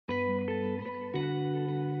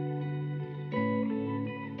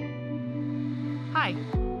Hi,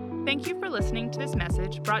 thank you for listening to this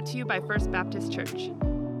message brought to you by First Baptist Church.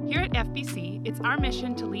 Here at FBC, it's our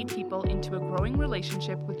mission to lead people into a growing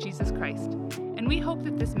relationship with Jesus Christ, and we hope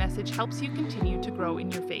that this message helps you continue to grow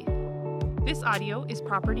in your faith. This audio is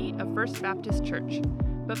property of First Baptist Church,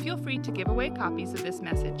 but feel free to give away copies of this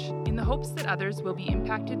message in the hopes that others will be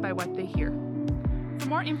impacted by what they hear. For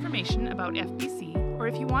more information about FBC, or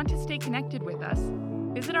if you want to stay connected with us,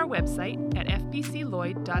 visit our website at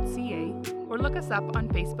fbcloyd.ca or look us up on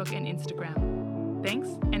Facebook and Instagram. Thanks,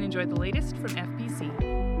 and enjoy the latest from FBC.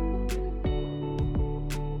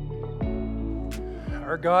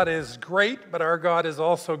 Our God is great, but our God is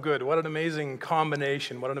also good. What an amazing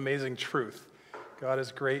combination. What an amazing truth. God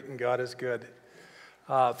is great and God is good.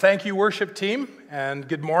 Thank you, worship team, and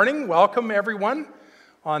good morning. Welcome, everyone,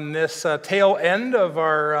 on this tail end of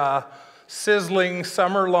our sizzling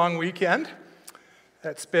summer long weekend.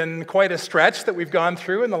 It's been quite a stretch that we've gone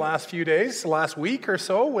through in the last few days, the last week or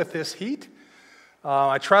so with this heat.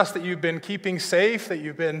 I trust that you've been keeping safe, that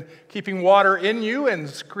you've been keeping water in you and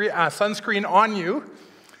sunscreen on you.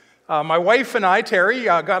 My wife and I, Terry,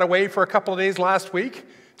 got away for a couple of days last week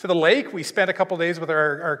to the lake. We spent a couple of days with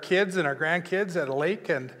our kids and our grandkids at a lake,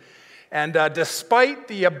 and despite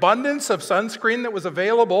the abundance of sunscreen that was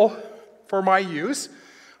available for my use,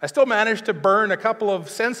 I still managed to burn a couple of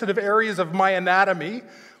sensitive areas of my anatomy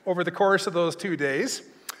over the course of those 2 days.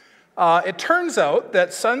 It turns out that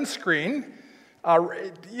sunscreen,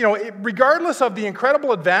 regardless of the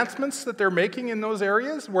incredible advancements that they're making in those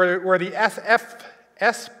areas, where the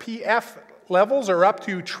SPF levels are up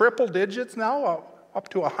to triple digits now, up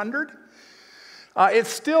to 100,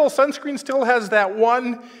 sunscreen still has that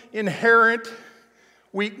one inherent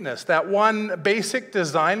weakness, that one basic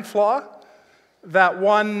design flaw, that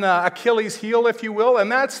one Achilles heel, if you will,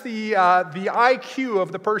 and that's the IQ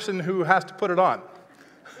of the person who has to put it on.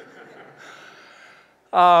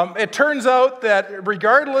 It turns out that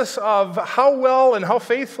regardless of how well and how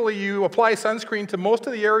faithfully you apply sunscreen to most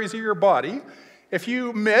of the areas of your body, if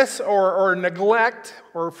you miss or neglect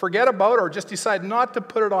or forget about or just decide not to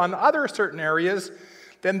put it on other certain areas,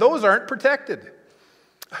 then those aren't protected.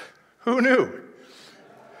 Who knew?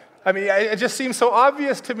 I mean, it just seems so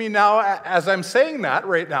obvious to me now as I'm saying that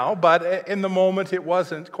right now, but in the moment it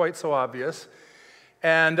wasn't quite so obvious.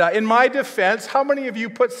 And in my defense, how many of you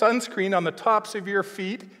put sunscreen on the tops of your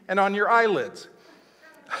feet and on your eyelids?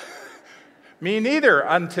 Me neither,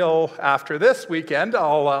 until after this weekend.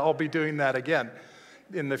 I'll be doing that again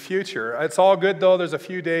in the future. It's all good, though. There's a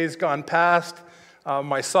few days gone past.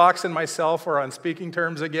 My socks and myself are on speaking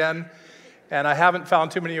terms again. And I haven't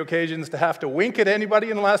found too many occasions to have to wink at anybody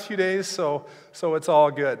in the last few days, so it's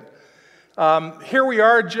all good. Here we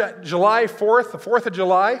are, July 4th, the 4th of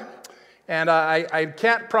July, and I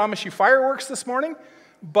can't promise you fireworks this morning,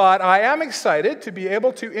 but I am excited to be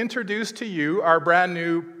able to introduce to you our brand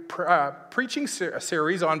new preaching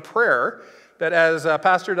series on prayer that, as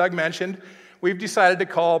Pastor Doug mentioned, we've decided to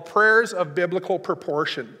call Prayers of Biblical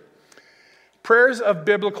Proportion. Prayers of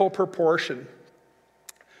Biblical Proportion.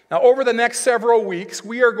 Now, over the next several weeks,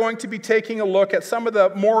 we are going to be taking a look at some of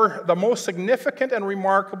the most significant and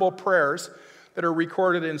remarkable prayers that are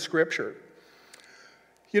recorded in Scripture.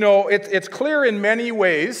 You know, it's clear in many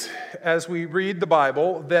ways, as we read the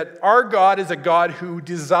Bible, that our God is a God who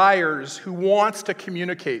desires, who wants to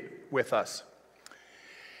communicate with us.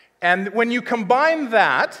 And when you combine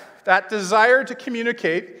that desire to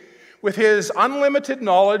communicate with his unlimited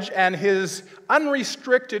knowledge and his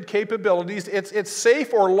unrestricted capabilities, it's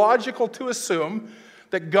safe or logical to assume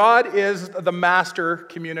that God is the master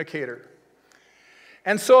communicator.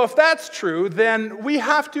 And so if that's true, then we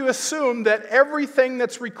have to assume that everything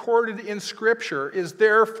that's recorded in Scripture is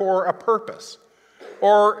there for a purpose,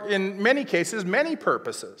 or in many cases, many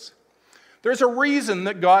purposes. There's a reason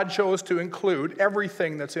that God chose to include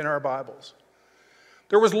everything that's in our Bibles.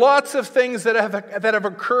 There was lots of things that have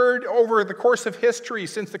occurred over the course of history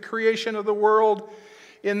since the creation of the world,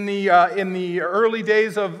 in the early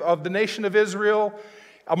days of the nation of Israel,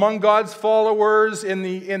 among God's followers, in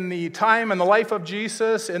the time and the life of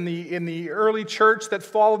Jesus, in the early church that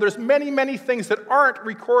followed. There's many, many things that aren't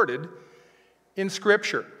recorded in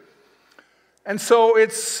Scripture. And so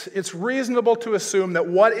it's reasonable to assume that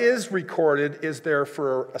what is recorded is there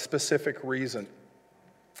for a specific reason.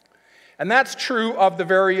 And that's true of the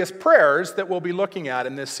various prayers that we'll be looking at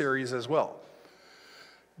in this series as well.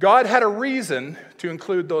 God had a reason to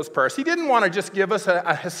include those prayers. He didn't want to just give us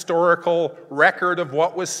a historical record of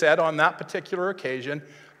what was said on that particular occasion.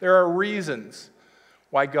 There are reasons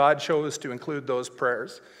why God chose to include those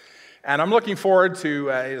prayers. And I'm looking forward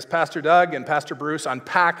to, as Pastor Doug and Pastor Bruce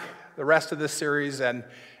unpack the rest of this series and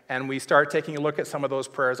and we start taking a look at some of those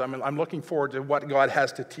prayers. I'm looking forward to what God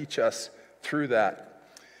has to teach us through that.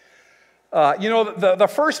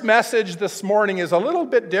 The first message this morning is a little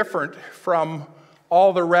bit different from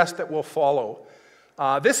all the rest that will follow.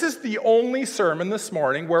 This is the only sermon this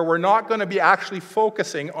morning where we're not going to be actually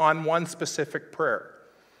focusing on one specific prayer.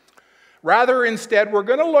 Rather, instead, we're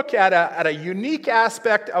going to look at a unique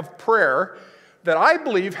aspect of prayer that I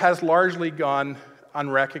believe has largely gone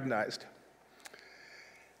unrecognized.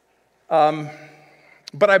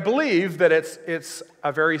 But I believe that it's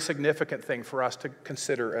a very significant thing for us to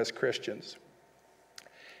consider as Christians.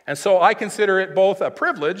 And so I consider it both a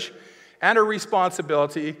privilege and a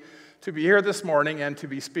responsibility to be here this morning and to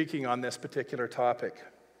be speaking on this particular topic.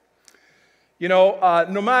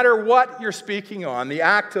 No matter what you're speaking on, the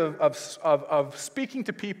act of speaking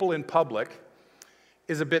to people in public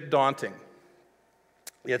is a bit daunting.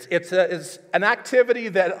 It's an activity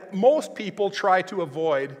that most people try to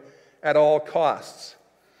avoid at all costs.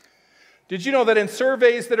 Did you know that in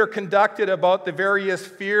surveys that are conducted about the various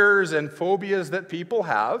fears and phobias that people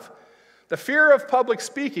have, the fear of public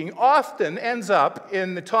speaking often ends up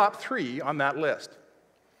in the top 3 on that list?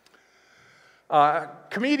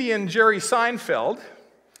 Comedian Jerry Seinfeld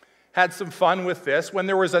had some fun with this when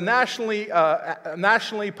there was a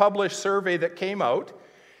nationally published survey that came out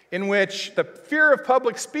in which the fear of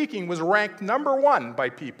public speaking was ranked number 1 by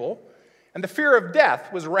people, and the fear of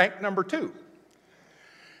death was ranked number 2.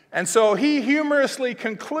 And so he humorously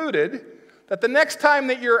concluded that the next time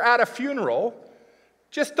that you're at a funeral,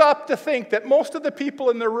 just stop to think that most of the people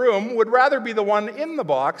in the room would rather be the one in the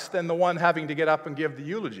box than the one having to get up and give the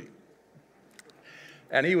eulogy.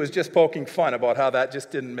 And he was just poking fun about how that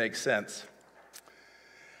just didn't make sense.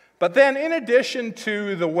 But then, in addition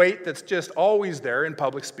to the weight that's just always there in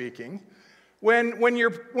public speaking, when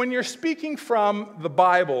you're speaking from the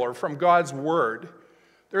Bible or from God's Word,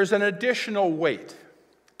 there's an additional weight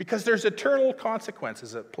because there's eternal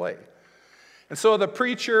consequences at play. And so the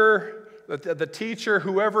preacher, the teacher,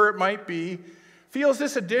 whoever it might be, feels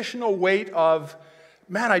this additional weight of,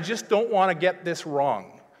 man, I just don't want to get this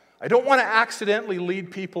wrong. I don't want to accidentally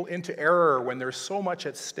lead people into error when there's so much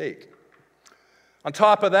at stake. On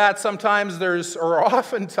top of that, oftentimes,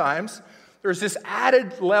 there's this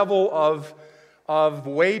added level of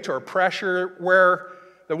weight or pressure where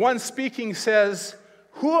the one speaking says,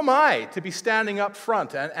 who am I to be standing up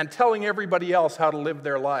front and telling everybody else how to live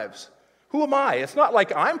their lives? Who am I? It's not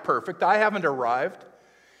like I'm perfect. I haven't arrived.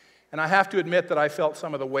 And I have to admit that I felt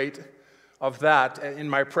some of the weight of that in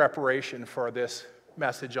my preparation for this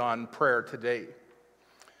message on prayer today.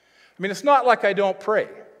 I mean, it's not like I don't pray.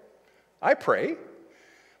 I pray,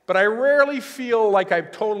 but I rarely feel like I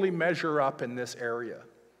totally measure up in this area.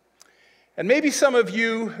 And maybe some of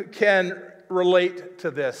you can relate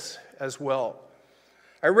to this as well.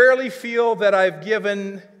 I rarely feel that I've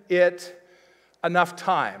given it enough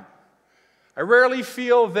time. I rarely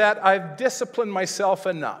feel that I've disciplined myself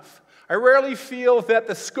enough. I rarely feel that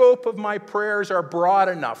the scope of my prayers are broad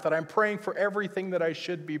enough, that I'm praying for everything that I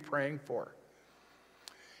should be praying for.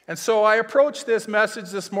 And so I approach this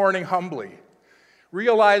message this morning humbly,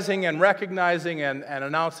 realizing and recognizing and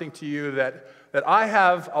announcing to you that I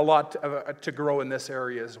have a lot to grow in this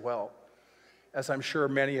area as well, as I'm sure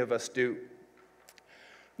many of us do.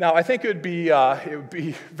 Now, I think it would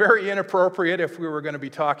be very inappropriate if we were going to be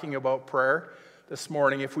talking about prayer this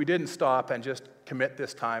morning if we didn't stop and just commit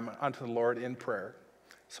this time unto the Lord in prayer.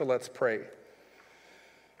 So let's pray.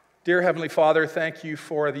 Dear Heavenly Father, thank you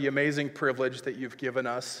for the amazing privilege that you've given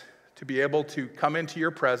us to be able to come into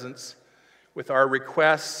your presence with our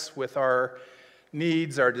requests, with our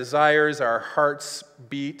needs, our desires, our hearts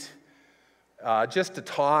beat, just to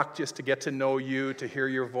talk, just to get to know you, to hear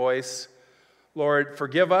your voice. Lord,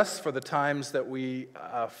 forgive us for the times that we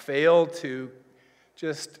fail to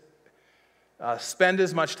just spend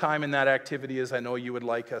as much time in that activity as I know you would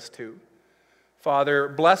like us to. Father,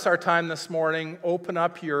 bless our time this morning. Open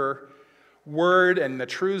up your word and the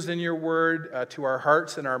truths in your word to our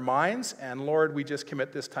hearts and our minds. And Lord, we just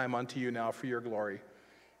commit this time unto you now for your glory.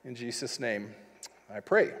 In Jesus' name, I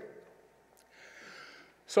pray.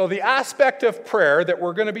 So the aspect of prayer that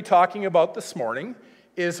we're going to be talking about this morning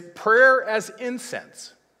is prayer as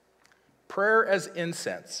incense. Prayer as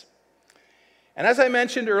incense. And as I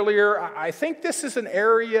mentioned earlier, I think this is an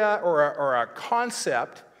area or a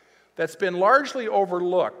concept that's been largely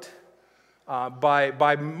overlooked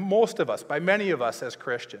by most of us, by many of us as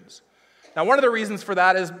Christians. Now, one of the reasons for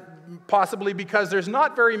that is possibly because there's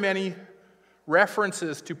not very many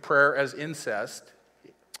references to prayer as incense.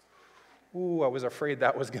 Ooh, I was afraid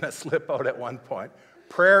that was going to slip out at one point.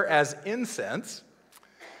 Prayer as incense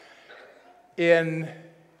in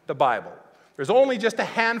the Bible. There's only just a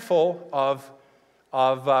handful of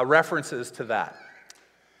references to that.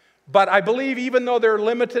 But I believe, even though they're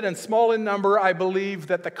limited and small in number, I believe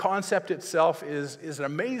that the concept itself is an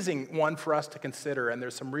amazing one for us to consider, and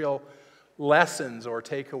there's some real lessons or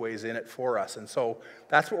takeaways in it for us. And so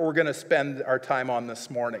that's what we're going to spend our time on this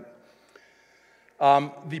morning.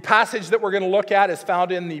 The passage that we're going to look at is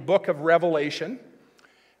found in the book of Revelation,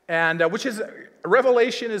 and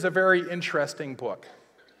Revelation is a very interesting book,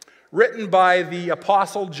 written by the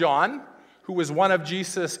Apostle John, who was one of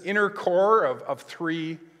Jesus' inner core of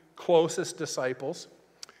three closest disciples.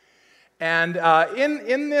 And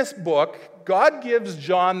in this book, God gives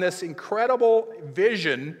John this incredible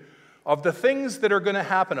vision of the things that are going to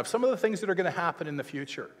happen, of some of the things that are going to happen in the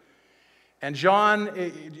future. And John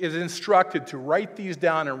is instructed to write these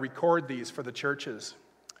down and record these for the churches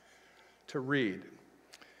to read.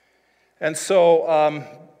 And so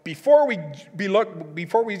before we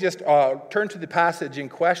just turn to the passage in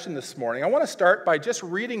question this morning, I want to start by just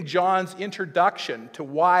reading John's introduction to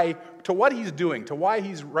what he's doing, to why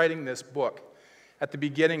he's writing this book at the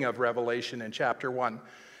beginning of Revelation in chapter 1.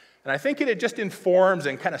 And I think it just informs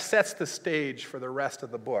and kind of sets the stage for the rest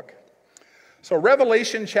of the book. So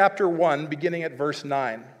Revelation chapter 1, beginning at verse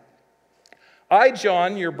 9. I,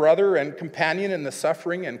 John, your brother and companion in the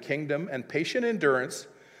suffering and kingdom and patient endurance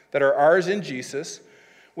that are ours in Jesus,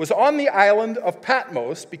 was on the island of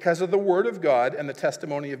Patmos because of the word of God and the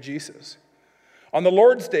testimony of Jesus. On the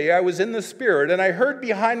Lord's day I was in the Spirit, and I heard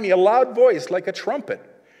behind me a loud voice like a trumpet,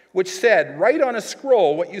 which said, "Write on a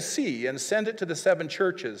scroll what you see and send it to the 7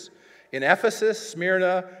 churches in Ephesus,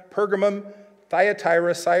 Smyrna, Pergamum,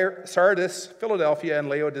 Thyatira, Sardis, Philadelphia, and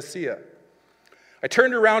Laodicea." I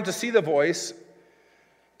turned around to see the voice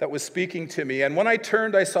that was speaking to me, and when I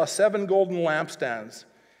turned, I saw 7 golden lampstands.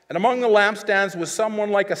 And among the lampstands was someone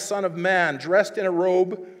like a son of man, dressed in a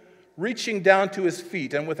robe, reaching down to his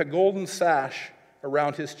feet, and with a golden sash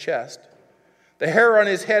around his chest. The hair on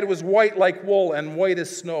his head was white like wool and white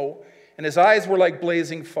as snow, and his eyes were like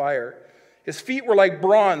blazing fire. His feet were like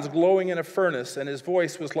bronze glowing in a furnace, and his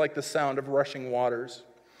voice was like the sound of rushing waters.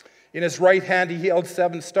 In his right hand he held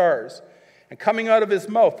 7 stars, and coming out of his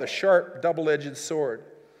mouth a sharp, double-edged sword.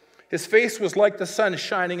 His face was like the sun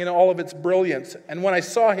shining in all of its brilliance, and when I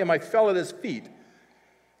saw him, I fell at his feet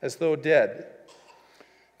as though dead.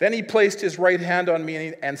 Then he placed his right hand on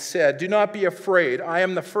me and said, "Do not be afraid. I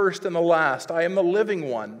am the first and the last. I am the living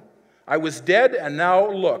one. I was dead, and now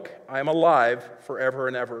look, I am alive forever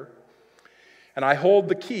and ever. And I hold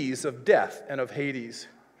the keys of death and of Hades.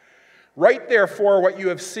 Write therefore what you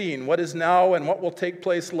have seen, what is now and what will take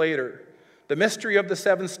place later. The mystery of the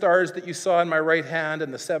 7 stars that you saw in my right hand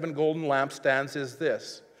and the 7 golden lampstands is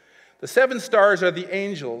this. The 7 stars are the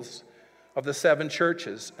angels of the 7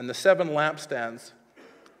 churches, and the 7 lampstands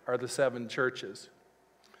are the 7 churches."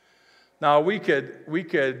 Now, we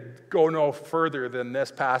could go no further than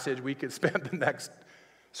this passage. We could spend the next,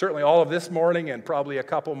 certainly all of this morning and probably a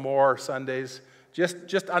couple more Sundays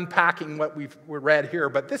just unpacking what we read here.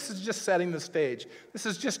 But this is just setting the stage. This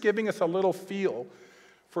is just giving us a little feel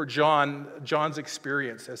for John's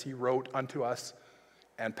experience as he wrote unto us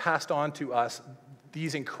and passed on to us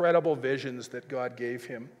these incredible visions that God gave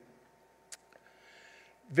him.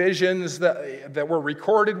 Visions that were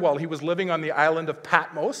recorded while he was living on the island of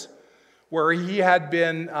Patmos, where he had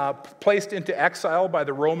been placed into exile by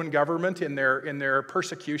the Roman government in their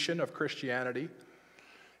persecution of Christianity.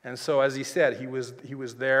 And so, as he said, he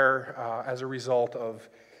was there as a result of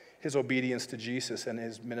his obedience to Jesus and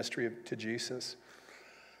his ministry to Jesus.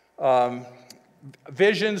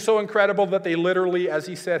 Visions so incredible that they literally, as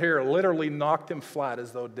he said here, literally knocked him flat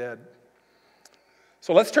as though dead.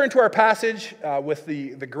 So let's turn to our passage with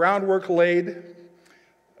the groundwork laid.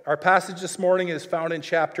 Our passage this morning is found in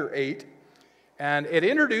chapter 8, and it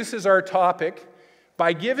introduces our topic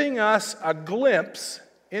by giving us a glimpse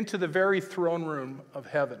into the very throne room of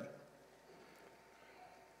heaven.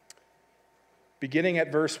 Beginning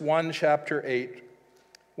at verse 1, chapter 8.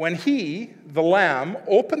 When he, the Lamb,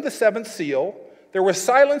 opened the 7th seal, there was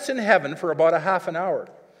silence in heaven for about a half an hour.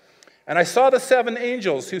 And I saw the 7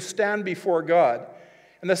 angels who stand before God,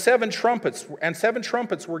 and 7 trumpets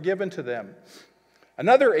were given to them.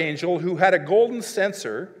 Another angel who had a golden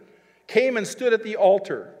censer came and stood at the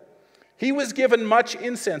altar. He was given much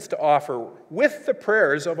incense to offer with the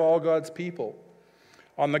prayers of all God's people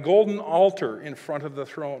on the golden altar in front of the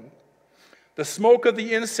throne. The smoke of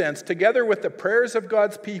the incense, together with the prayers of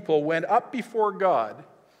God's people, went up before God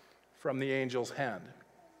from the angel's hand.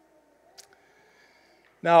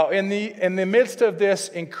 Now, in the midst of this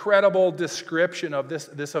incredible description of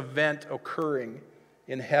this event occurring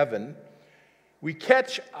in heaven, we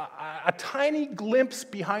catch a tiny glimpse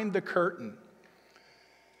behind the curtain.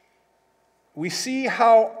 We see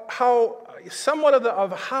how somewhat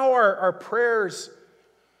of how our prayers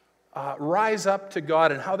rise up to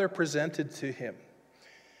God and how they're presented to Him.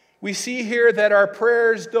 We see here that our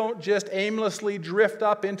prayers don't just aimlessly drift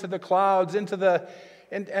up into the clouds,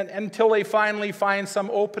 until they finally find some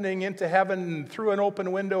opening into heaven through an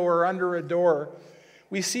open window or under a door.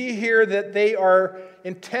 We see here that they are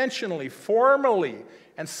intentionally, formally,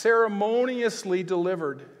 and ceremoniously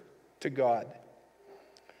delivered to God,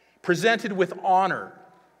 presented with honor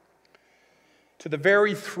to the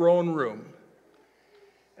very throne room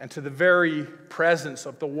and to the very presence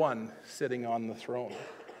of the one sitting on the throne.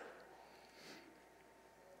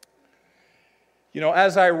 You know,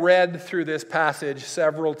 as I read through this passage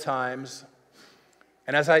several times,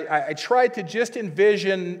 and as I tried to just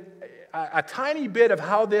envision a tiny bit of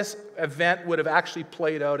how this event would have actually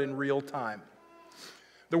played out in real time,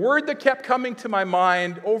 the word that kept coming to my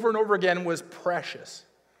mind over and over again was precious.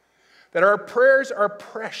 That our prayers are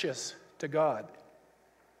precious to God.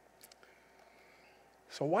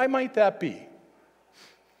 So why might that be?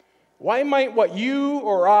 Why might what you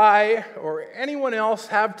or I or anyone else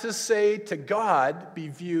have to say to God be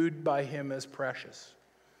viewed by Him as precious?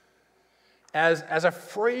 As a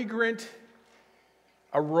fragrant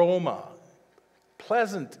aroma,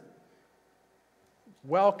 pleasant,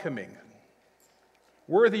 welcoming,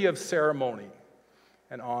 worthy of ceremony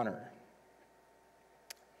and honor.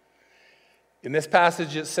 In this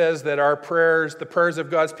passage, it says that our prayers, the prayers of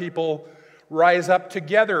God's people, rise up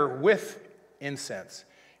together with incense.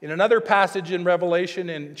 In another passage in Revelation,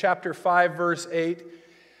 in chapter 5, verse 8,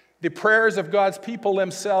 the prayers of God's people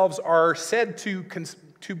themselves are said to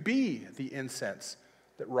be the incense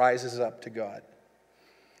that rises up to God.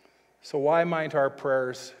 So why might our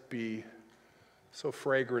prayers be so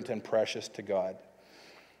fragrant and precious to God?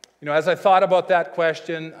 You know, as I thought about that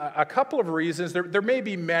question, a couple of reasons, there may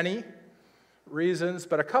be many reasons,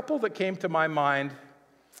 but a couple that came to my mind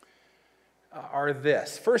are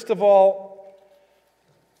this. First of all,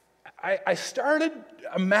 I started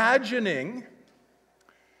imagining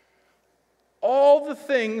all the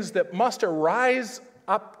things that must arise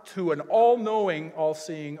up to an all-knowing,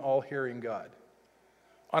 all-seeing, all-hearing God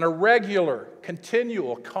on a regular,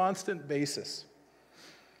 continual, constant basis.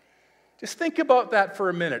 Just think about that for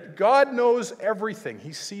a minute. God knows everything.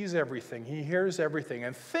 He sees everything. He hears everything.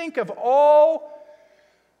 And think of all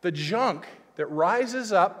the junk that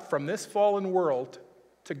rises up from this fallen world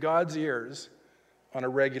to God's ears on a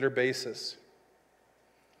regular basis.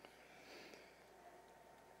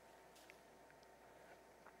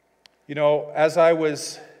 You know, as I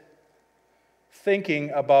was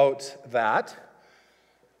thinking about that,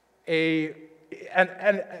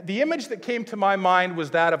 and the image that came to my mind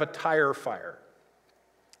was that of a tire fire.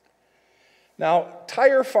 Now,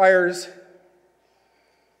 tire fires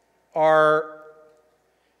are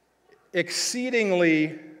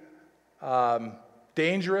exceedingly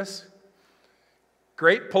dangerous,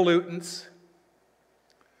 great pollutants.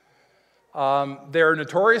 They're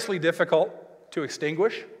notoriously difficult to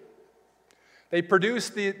extinguish. They produce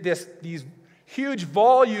these huge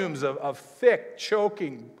volumes of thick,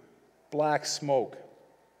 choking, black smoke.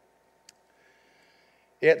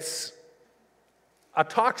 It's a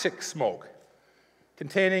toxic smoke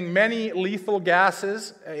containing many lethal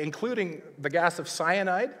gases, including the gas of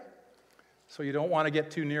cyanide. So you don't want to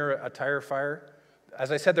get too near a tire fire.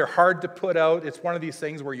 As I said, they're hard to put out. It's one of these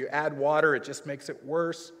things where you add water, it just makes it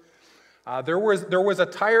worse. There was a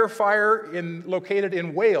tire fire located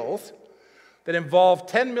in Wales that involved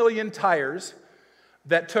 10 million tires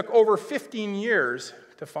that took over 15 years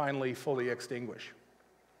to finally fully extinguish.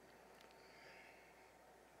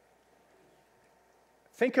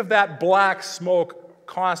 Think of that black smoke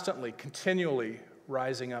constantly, continually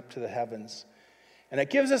rising up to the heavens. And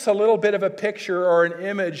it gives us a little bit of a picture or an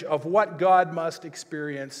image of what God must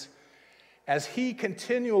experience as He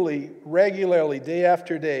continually, regularly, day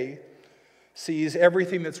after day, sees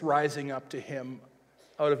everything that's rising up to Him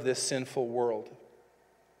out of this sinful world.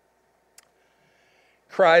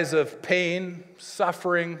 Cries of pain,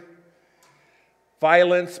 suffering,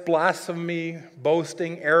 violence, blasphemy,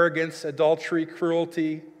 boasting, arrogance, adultery,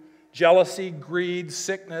 cruelty, jealousy, greed,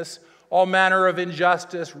 sickness, all manner of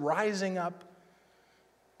injustice rising up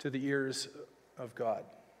to the ears of God.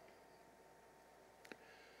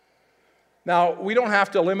 Now, we don't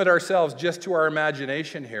have to limit ourselves just to our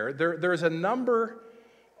imagination here. There's a number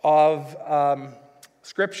of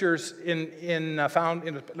scriptures found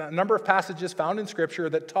in a number of passages found in Scripture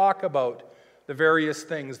that talk about the various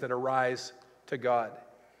things that arise to God.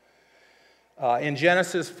 In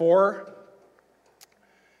Genesis 4,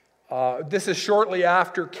 This is shortly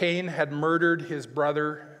after Cain had murdered his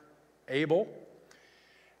brother Abel.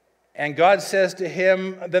 And God says to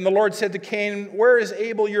him, then the Lord said to Cain, "Where is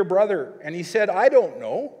Abel your brother?" And he said, "I don't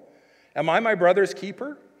know. Am I my brother's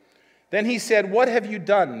keeper?" Then he said, "What have you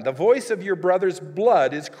done? The voice of your brother's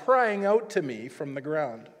blood is crying out to me from the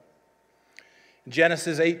ground." In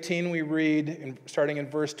Genesis 18 we read, starting in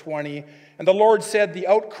verse 20, "And the Lord said, the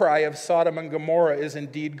outcry of Sodom and Gomorrah is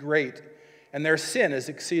indeed great, and their sin is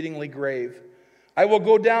exceedingly grave. I will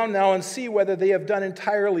go down now and see whether they have done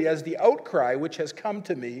entirely as the outcry which has come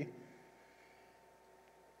to me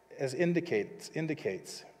as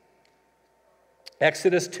indicates.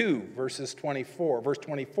 Exodus 2, verse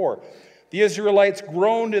 24. "The Israelites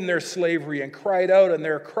groaned in their slavery and cried out, and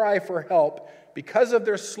their cry for help because of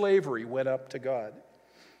their slavery went up to God."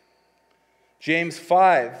 James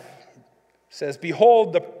 5 says,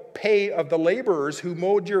 "Behold, the pay of the laborers who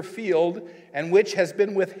mowed your field and which has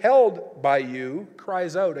been withheld by you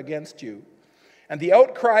cries out against you. And the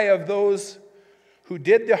outcry of those who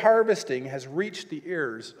did the harvesting has reached the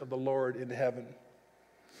ears of the Lord in heaven."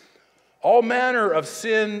 All manner of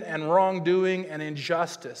sin and wrongdoing and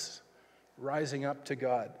injustice rising up to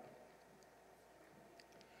God.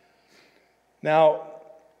 Now,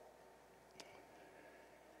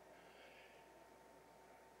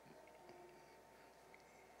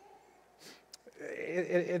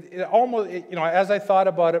 it almost, as I thought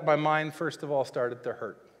about it, my mind first of all started to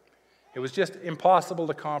hurt. It was just impossible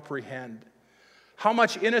to comprehend how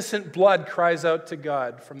much innocent blood cries out to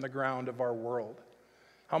God from the ground of our world.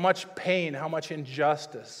 How much pain, how much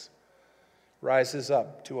injustice rises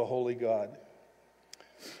up to a holy God.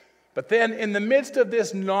 But then in the midst of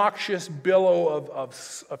this noxious billow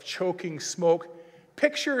of choking smoke,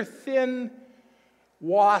 picture thin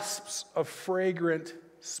wasps of fragrant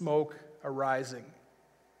smoke arising,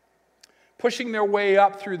 pushing their way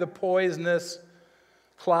up through the poisonous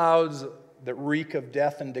clouds that reek of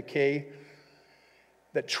death and decay,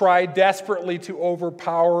 that try desperately to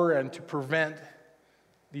overpower and to prevent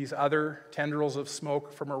these other tendrils of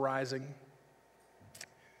smoke from arising.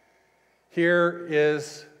 Here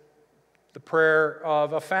is the prayer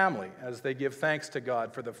of a family as they give thanks to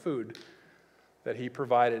God for the food that He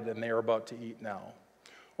provided and they are about to eat now.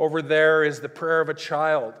 Over there is the prayer of a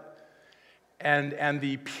child and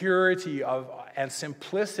the purity and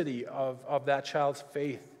simplicity of that child's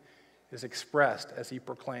faith is expressed as he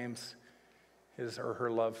proclaims his or her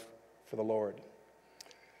love for the Lord.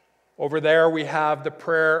 Over there we have the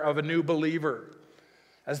prayer of a new believer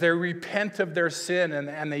as they repent of their sin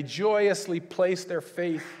and they joyously place their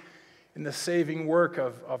faith in the saving work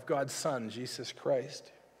of God's Son, Jesus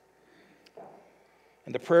Christ.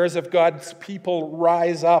 And the prayers of God's people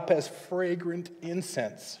rise up as fragrant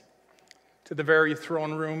incense to the very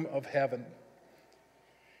throne room of heaven,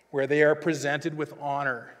 where they are presented with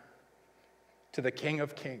honor to the King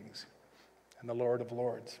of Kings and the Lord of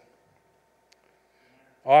Lords.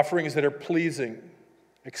 Offerings that are pleasing,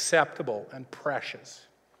 acceptable, and precious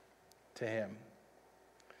to Him.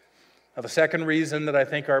 Now, the second reason that I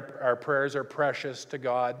think our prayers are precious to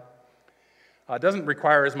God doesn't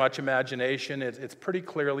require as much imagination. It's pretty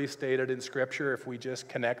clearly stated in Scripture if we just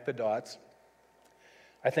connect the dots.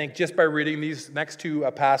 I think just by reading these next two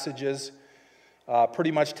passages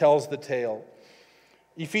pretty much tells the tale.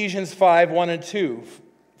 Ephesians 5, 1 and 2.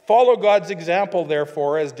 "Follow God's example,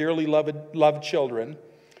 therefore, as dearly loved children,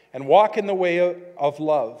 and walk in the way of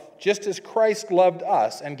love, just as Christ loved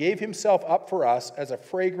us and gave Himself up for us as a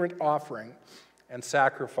fragrant offering and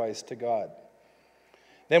sacrifice to God."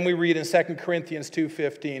 Then we read in 2 Corinthians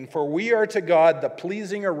 2:15, "For we are to God the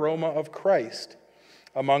pleasing aroma of Christ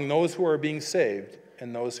among those who are being saved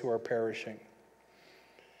and those who are perishing."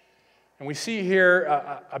 And we see here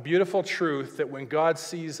a beautiful truth that when God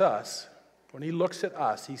sees us, when He looks at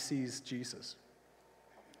us, He sees Jesus.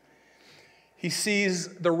 He sees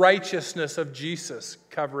the righteousness of Jesus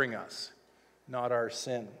covering us, not our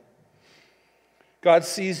sin. God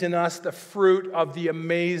sees in us the fruit of the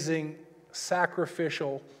amazing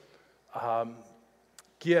sacrificial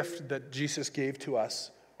gift that Jesus gave to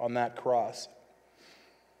us on that cross.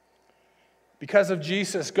 Because of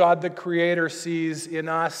Jesus, God the Creator sees in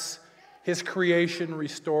us His creation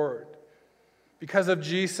restored. Because of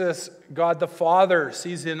Jesus, God the Father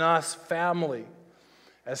sees in us family,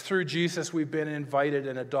 as through Jesus we've been invited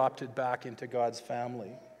and adopted back into God's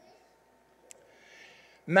family.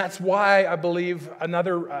 And that's why I believe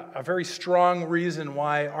a very strong reason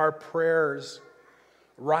why our prayers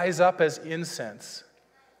rise up as incense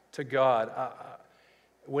to God.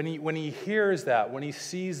 When he hears that, when he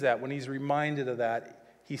sees that, when he's reminded of that,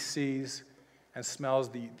 he sees and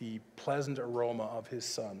smells the pleasant aroma of his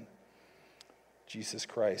Son, Jesus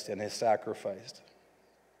Christ and his sacrifice.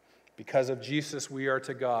 Because of Jesus, we are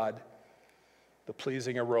to God the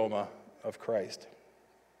pleasing aroma of Christ.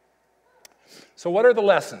 So what are the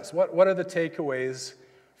lessons? What are the takeaways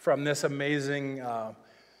from this amazing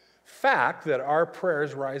fact that our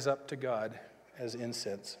prayers rise up to God as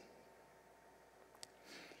incense?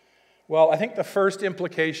 Well, I think the first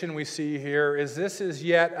implication we see here is this is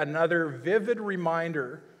yet another vivid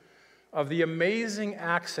reminder of the amazing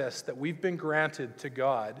access that we've been granted to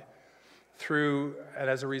God through and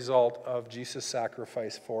as a result of Jesus'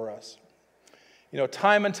 sacrifice for us. You know,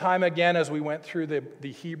 time and time again as we went through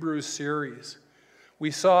the Hebrews series,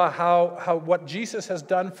 we saw how what Jesus has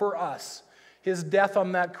done for us, his death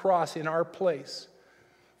on that cross in our place,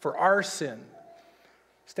 for our sin,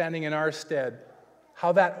 standing in our stead,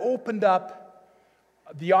 how that opened up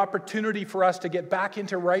the opportunity for us to get back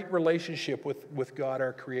into right relationship with God,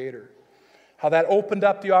 our Creator. How that opened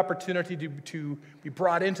up the opportunity to be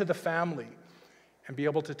brought into the family and be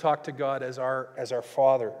able to talk to God as our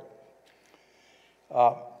Father.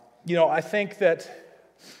 You know, I think that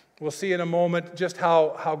we'll see in a moment just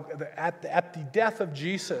how at the death of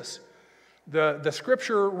Jesus, the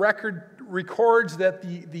Scripture records that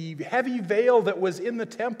the heavy veil that was in the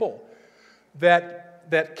temple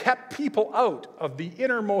that kept people out of the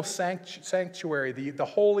innermost sanctuary, the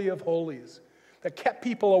Holy of Holies, that kept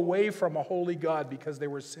people away from a holy God because they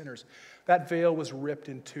were sinners. That veil was ripped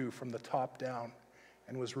in two from the top down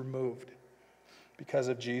and was removed because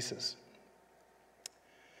of Jesus.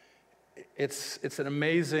 It's an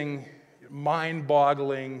amazing,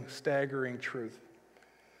 mind-boggling, staggering truth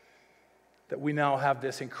that we now have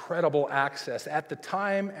this incredible access at the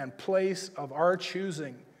time and place of our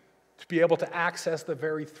choosing to be able to access the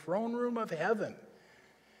very throne room of heaven.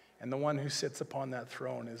 And the one who sits upon that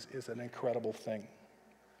throne is an incredible thing.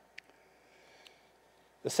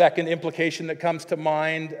 The second implication that comes to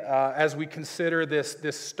mind as we consider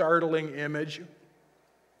this startling image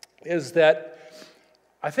is that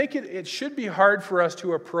I think it should be hard for us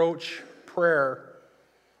to approach prayer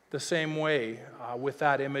the same way with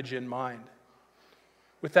that image in mind.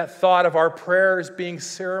 With that thought of our prayers being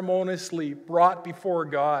ceremoniously brought before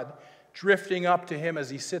God, drifting up to him as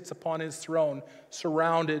he sits upon his throne,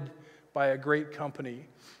 surrounded by a great company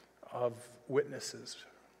of witnesses.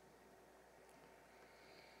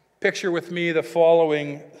 Picture with me the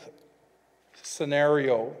following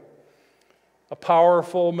scenario. A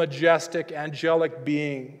powerful, majestic, angelic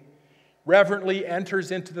being reverently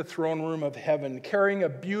enters into the throne room of heaven, carrying a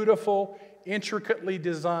beautiful, intricately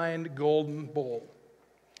designed golden bowl.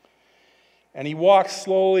 And he walks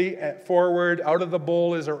slowly forward. Out of the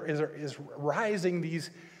bowl is rising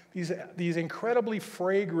these incredibly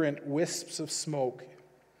fragrant wisps of smoke.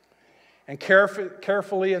 And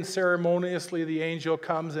carefully and ceremoniously the angel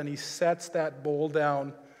comes and he sets that bowl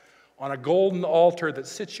down on a golden altar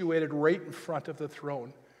that's situated right in front of the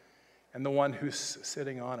throne and the one who's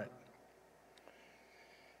sitting on it.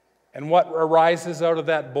 And what arises out of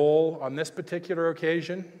that bowl on this particular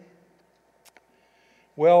occasion?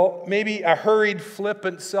 Well, maybe a hurried,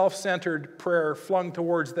 flippant, self-centered prayer flung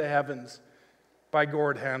towards the heavens by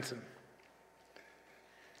Gord Hansen.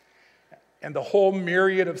 And the whole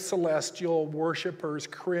myriad of celestial worshipers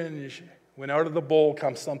cringe when out of the bowl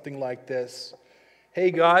comes something like this.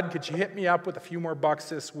 Hey, God, could you hit me up with a few more bucks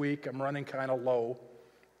this week? I'm running kind of low.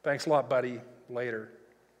 Thanks a lot, buddy. Later.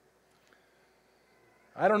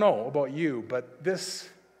 I don't know about you, but this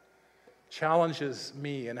challenges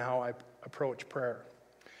me in how I approach prayer.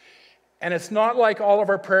 And it's not like all of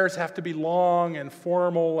our prayers have to be long and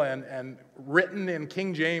formal and written in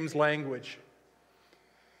King James language.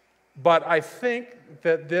 But I think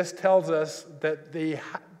that this tells us that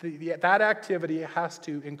that activity has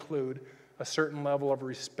to include a certain level of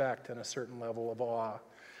respect and a certain level of awe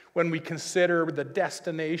when we consider the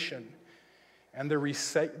destination and the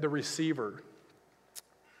receiver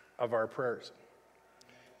of our prayers.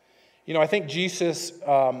 You know, I think Jesus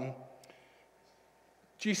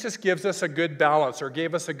gives us a good balance, or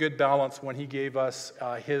gave us a good balance when he gave us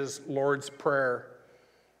his Lord's Prayer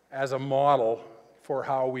as a model for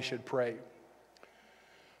how we should pray.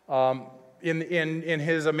 In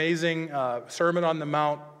his amazing Sermon on the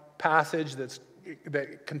Mount passage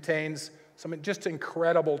that contains some just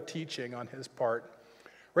incredible teaching on his part,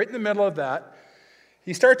 right in the middle of that,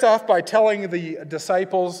 he starts off by telling the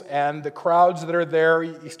disciples and the crowds that are there,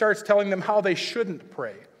 he starts telling them how they shouldn't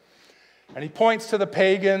pray. And he points to the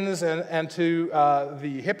pagans and to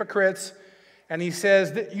the hypocrites, and he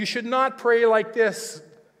says that you should not pray like this,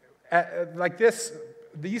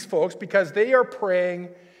 these folks, because they are praying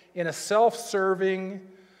in a self-serving,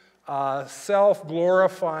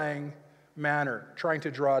 self-glorifying manner, trying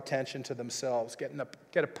to draw attention to themselves, get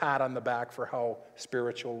a pat on the back for how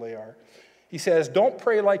spiritual they are. He says, don't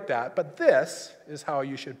pray like that, but this is how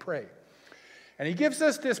you should pray. And he gives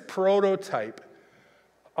us this prototype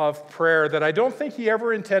of prayer that I don't think he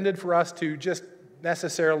ever intended for us to just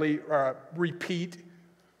necessarily repeat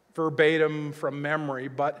verbatim from memory,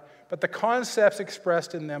 but the concepts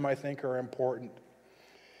expressed in them, I think, are important.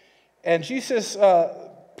 And Jesus'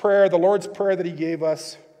 prayer, the Lord's Prayer that he gave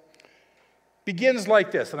us, begins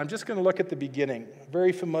like this, and I'm just going to look at the beginning.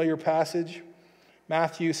 Very familiar passage,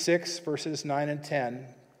 Matthew 6, verses 9 and 10.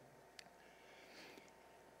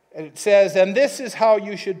 And it says, "And this is how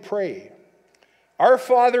you should pray. Our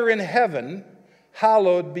Father in heaven,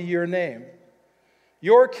 hallowed be your name.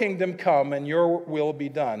 Your kingdom come and your will be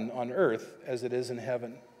done on earth as it is in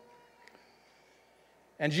heaven."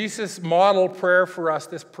 And Jesus' model prayer for us,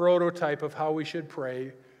 this prototype of how we should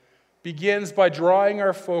pray, begins by drawing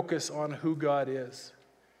our focus on who God is.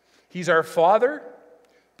 He's our Father,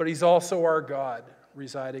 but he's also our God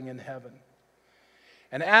residing in heaven.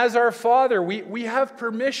 And as our Father, we have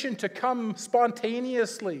permission to come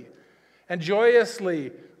spontaneously and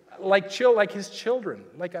joyously, like his children,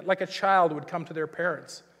 like a child would come to their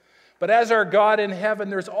parents. But as our God in heaven,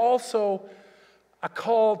 there's also a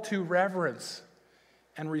call to reverence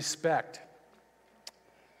and respect.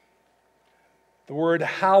 The word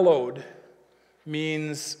hallowed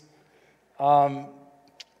means to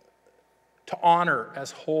honor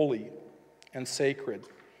as holy and sacred,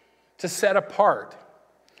 to set apart,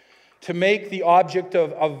 to make the object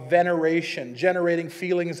of veneration, generating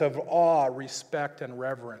feelings of awe, respect, and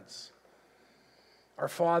reverence. Our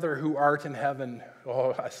Father who art in heaven,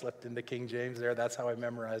 oh, I slipped into King James there, that's how I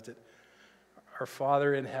memorized it. Our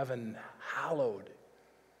Father in heaven, hallowed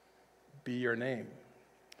be your name.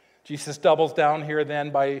 Jesus doubles down here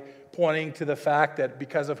then by pointing to the fact that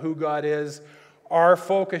because of who God is, our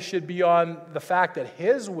focus should be on the fact that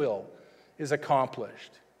his will is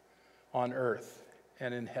accomplished on earth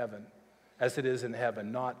and in heaven, as it is in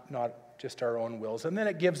heaven, not just our own wills. And then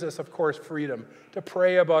it gives us, of course, freedom to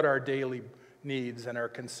pray about our daily needs and our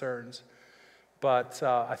concerns. But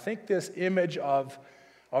I think this image of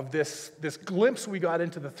this glimpse we got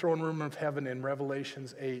into the throne room of heaven in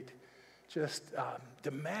Revelations 8 just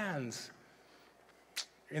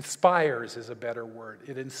inspires is a better word.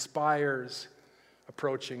 It inspires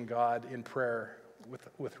approaching God in prayer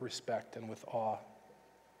with respect and with awe.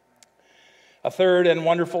 A third and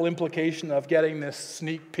wonderful implication of getting this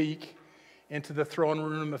sneak peek into the throne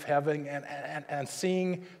room of heaven and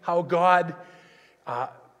seeing how God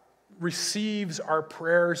receives our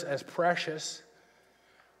prayers as precious.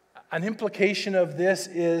 An implication of this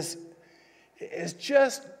is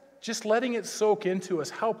just letting it soak into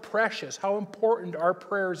us how precious, how important our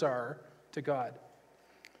prayers are to God.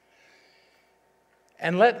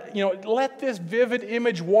 And let this vivid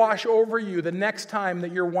image wash over you the next time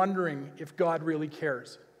that you're wondering if God really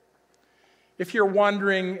cares. If you're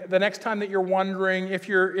wondering, the next time that you're wondering if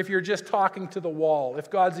you're just talking to the wall, if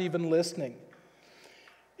God's even listening.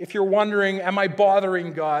 If you're wondering, am I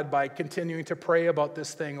bothering God by continuing to pray about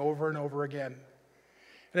this thing over and over again?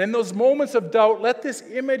 And in those moments of doubt, let this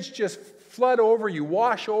image just flood over you,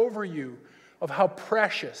 wash over you of how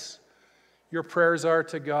precious your prayers are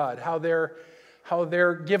to God, how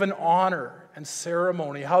they're given honor and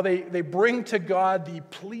ceremony, how they bring to God the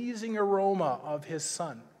pleasing aroma of his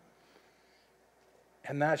Son.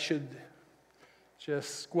 And that should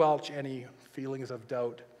just squelch any feelings of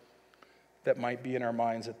doubt that might be in our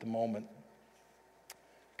minds at the moment.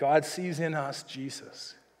 God sees in us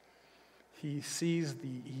Jesus. He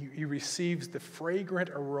receives the fragrant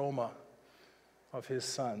aroma of his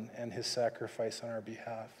Son and his sacrifice on our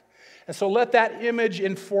behalf. And so let that image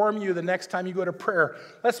inform you the next time you go to prayer.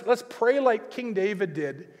 Let's pray like King David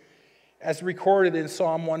did, as recorded in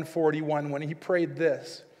Psalm 141 when he prayed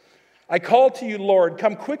this. I call to you, Lord,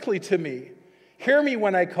 come quickly to me. Hear me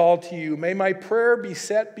when I call to you. May my prayer be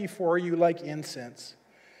set before you like incense.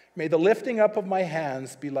 May the lifting up of my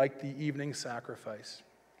hands be like the evening sacrifice.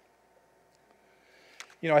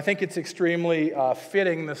 I think it's extremely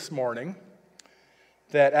fitting this morning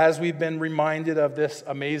that as we've been reminded of this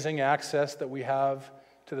amazing access that we have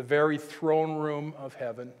to the very throne room of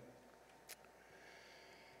heaven,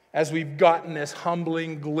 as we've gotten this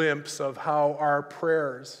humbling glimpse of how our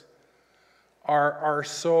prayers are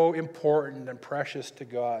so important and precious to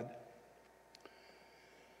God,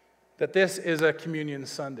 that this is a Communion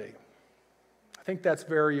Sunday. I think that's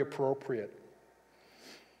very appropriate.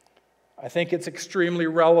 I think it's extremely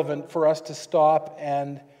relevant for us to stop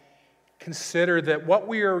and consider that what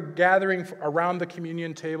we are gathering around the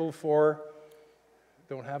communion table for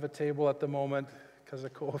Don't have a table at the moment because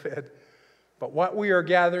of COVID. But what we are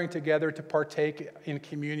gathering together to partake in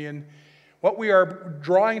communion, what we are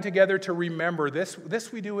drawing together to remember,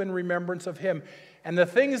 this we do in remembrance of him. And the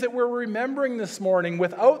things that we're remembering this morning,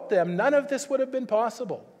 without them, none of this would have been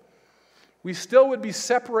possible. We still would be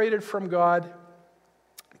separated from God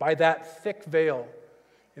by that thick veil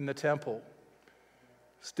in the temple.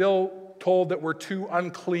 Still told that we're too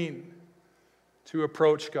unclean to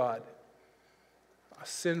approach God.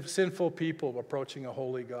 Sinful people approaching a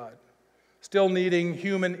holy God. Still needing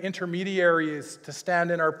human intermediaries to stand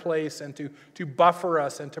in our place and to buffer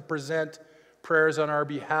us and to present prayers on our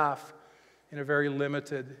behalf in a very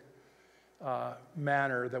limited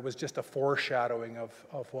manner that was just a foreshadowing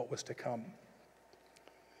of what was to come.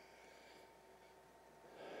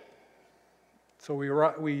 So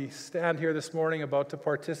we stand here this morning about to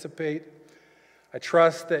participate. I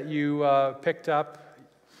trust that you picked up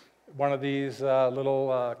one of these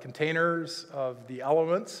little containers of the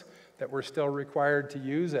elements that we're still required to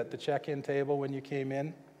use at the check-in table when you came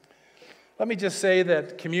in. Let me just say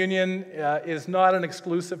that communion is not an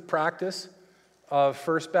exclusive practice of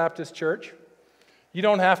First Baptist Church. You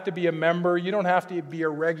don't have to be a member, you don't have to be a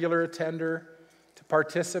regular attender to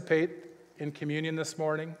participate in communion this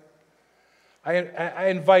morning. I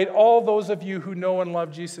invite all those of you who know and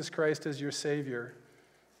love Jesus Christ as your Savior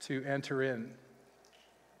to enter in.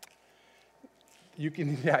 You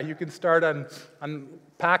can start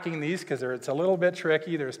unpacking these because it's a little bit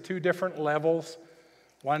tricky. There's two different levels.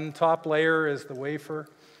 One top layer is the wafer.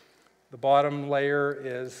 The bottom layer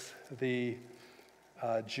is the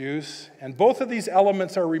juice. And both of these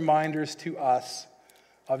elements are reminders to us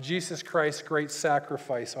of Jesus Christ's great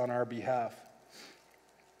sacrifice on our behalf.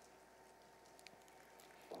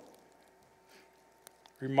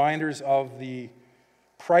 Reminders of the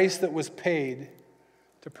price that was paid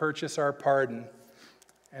to purchase our pardon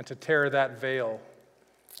and to tear that veil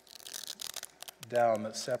down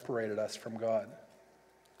that separated us from God.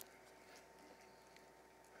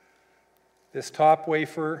 This top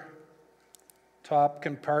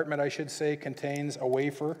compartment, I should say, contains a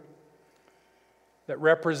wafer that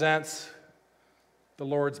represents the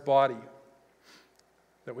Lord's body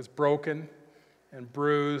that was broken and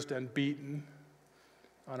bruised and beaten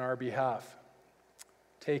on our behalf.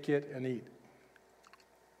 Take it and eat.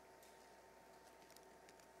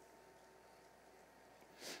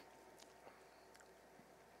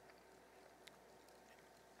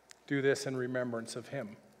 Do this in remembrance of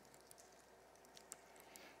him.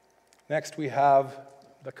 Next, we have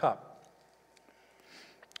the cup.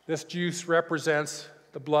 This juice represents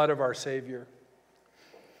the blood of our Savior,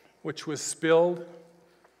 which was spilled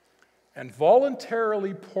and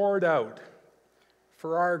voluntarily poured out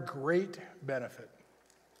for our great benefit.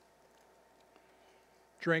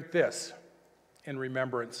 Drink this in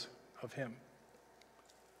remembrance of him.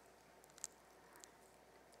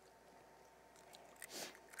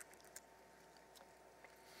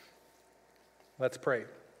 Let's pray.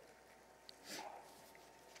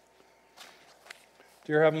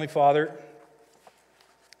 Dear Heavenly Father,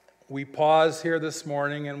 we pause here this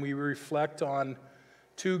morning and we reflect on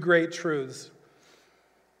two great truths.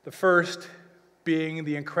 The first being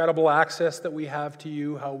the incredible access that we have to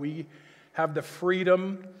you, how we have the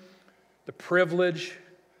freedom, the privilege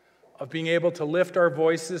of being able to lift our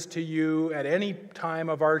voices to you at any time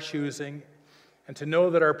of our choosing, and to know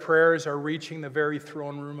that our prayers are reaching the very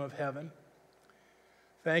throne room of heaven.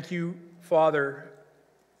 Thank you, Father,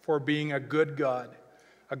 for being a good God,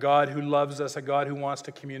 a God who loves us, a God who wants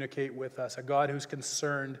to communicate with us, a God who's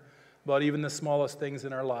concerned about even the smallest things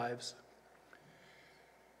in our lives.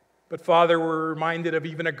 But Father, we're reminded of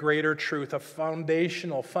even a greater truth, a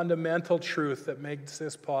foundational, fundamental truth that makes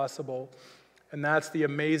this possible, and that's the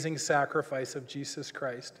amazing sacrifice of Jesus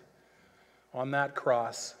Christ on that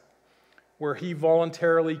cross, where he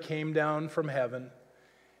voluntarily came down from heaven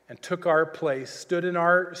and took our place, stood in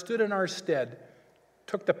our stead,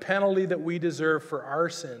 took the penalty that we deserve for our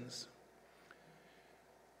sins.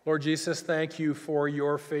 Lord Jesus, thank you for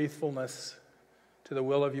your faithfulness to the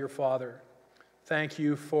will of your Father. Thank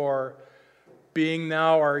you for being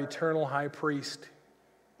now our eternal high priest,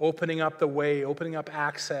 opening up the way, opening up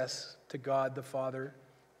access to God the Father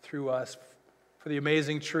through us, for the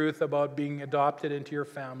amazing truth about being adopted into your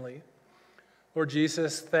family. Lord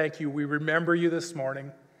Jesus, thank you. We remember you this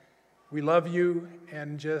morning. We love you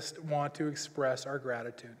and just want to express our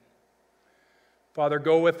gratitude. Father,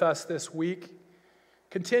 go with us this week.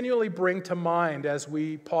 Continually bring to mind as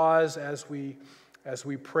we pause, as we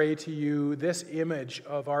pray to you, this image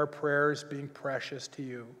of our prayers being precious to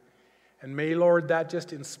you. And may, Lord, that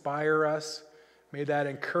just inspire us. May that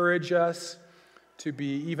encourage us to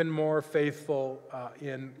be even more faithful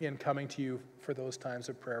in coming to you for those times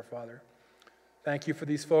of prayer, Father. Thank you for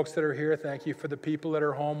these folks that are here. Thank you for the people that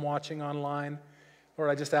are home watching online. Lord,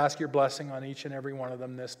 I just ask your blessing on each and every one of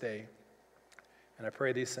them this day. And I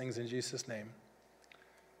pray these things in Jesus' name.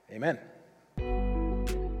 Amen.